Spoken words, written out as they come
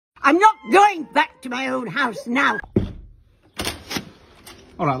I'm not going back to my own house now.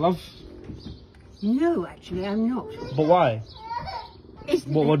 All right, love. No, actually, I'm not. But why? Is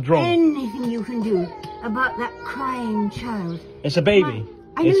there What's wrong? anything you can do about that crying child? It's a baby.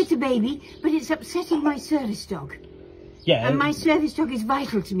 I know it's a baby, but it's upsetting my service dog. Yeah. And my service dog is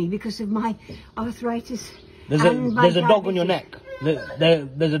vital to me because of my arthritis. There's a dog on your neck.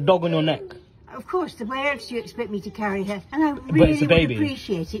 There's a dog on your neck. Of course, where else do you expect me to carry her? And I really would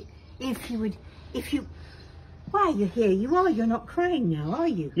appreciate it if you... Why, you're here. You're not crying now, are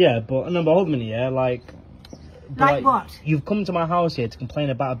you? Yeah, but hold a minute, yeah, like what? You've come to my house here to complain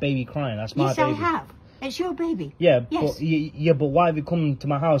about a baby crying. That's my baby. Yes, I have. It's your baby. Yeah, yes. But why have you come to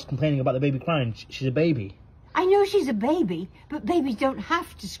my house complaining about the baby crying? She's a baby. I know she's a baby, but babies don't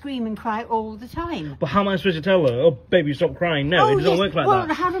have to scream and cry all the time. But how am I supposed to tell her, oh, baby, stop crying? No, it doesn't work like that. Well,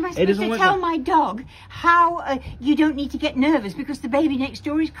 how am I supposed to tell my dog how you don't need to get nervous because the baby next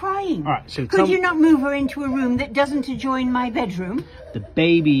door is crying? All right, so could you not move her into a room that doesn't adjoin my bedroom? The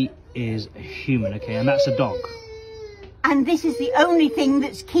baby is a human, okay, and that's a dog. And this is the only thing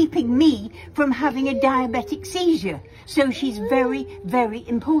that's keeping me from having a diabetic seizure. So she's very, very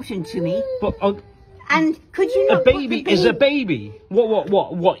important to me. But... and could you not a baby is a baby.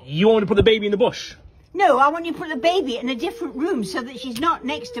 What? You want to put the baby in the bush? No, I want you to put the baby in a different room so that she's not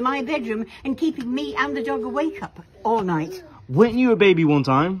next to my bedroom and keeping me and the dog awake up all night. Weren't you a baby one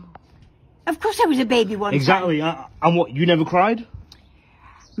time? Of course I was a baby one time. Exactly. And what, you never cried?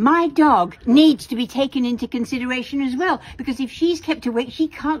 My dog needs to be taken into consideration as well, because if she's kept awake, she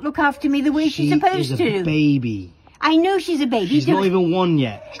can't look after me the way she's supposed to. She is a baby. I know she's a baby. She's not even one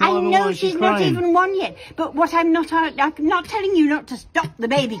yet. I know she's not even one yet. But what I'm not telling you not to stop the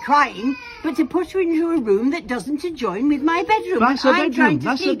baby crying, but to put her into a room that doesn't adjoin with my bedroom. That's her bedroom.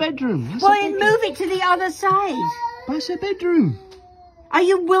 That's her bedroom. Well, then move it to the other side. That's her bedroom. Are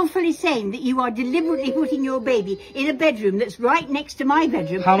you willfully saying that you are deliberately putting your baby in a bedroom that's right next to my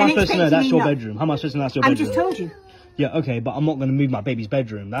bedroom? How am I supposed to know that's your bedroom? How am I supposed to know that's your bedroom? I just told you. Yeah, okay, but I'm not going to move my baby's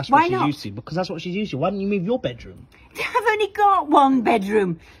bedroom. That's what she's used to. Because that's what she's used to. Why don't you move your bedroom? I've only got one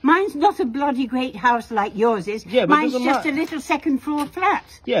bedroom. Mine's not a bloody great house like yours is. Yeah, but mine's just a little second floor flat.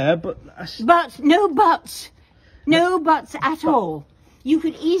 Yeah, but... But, no buts. No buts at all. You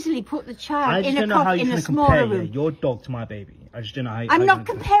could easily put the child in a smaller room. Your dog to my baby. I just don't know how... I'm not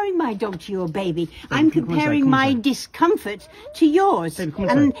comparing my dog to your baby. I'm comparing my discomfort to yours. And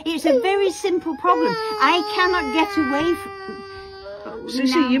it's a very simple problem. I cannot get away from...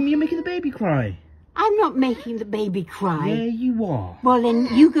 See, you're making the baby cry. I'm not making the baby cry. Yeah, you are. Well, then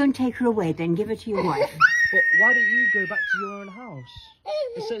you go and take her away, then give her to your wife. But why don't you go back to your own house?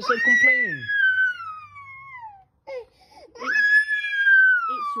 Instead of complaining.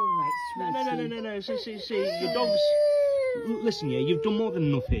 It's all right, sweetie. No. See, your dog's... Listen, yeah, you've done more than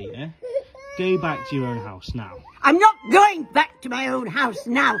enough here, yeah? Go back to your own house now. I'm not going back to my own house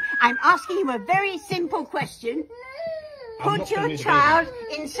now. I'm asking you a very simple question. Put your child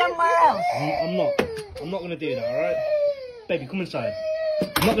in somewhere else. I'm not going to do that, all right? Baby, come inside.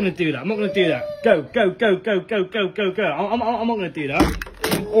 I'm not going to do that. I'm not going to do that. Go. I'm not going to do that.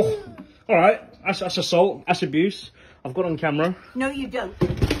 Oh, all right. That's assault. That's abuse. I've got it on camera. No, you don't.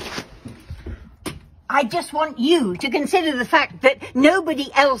 I just want you to consider the fact that nobody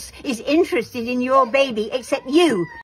else is interested in your baby except you.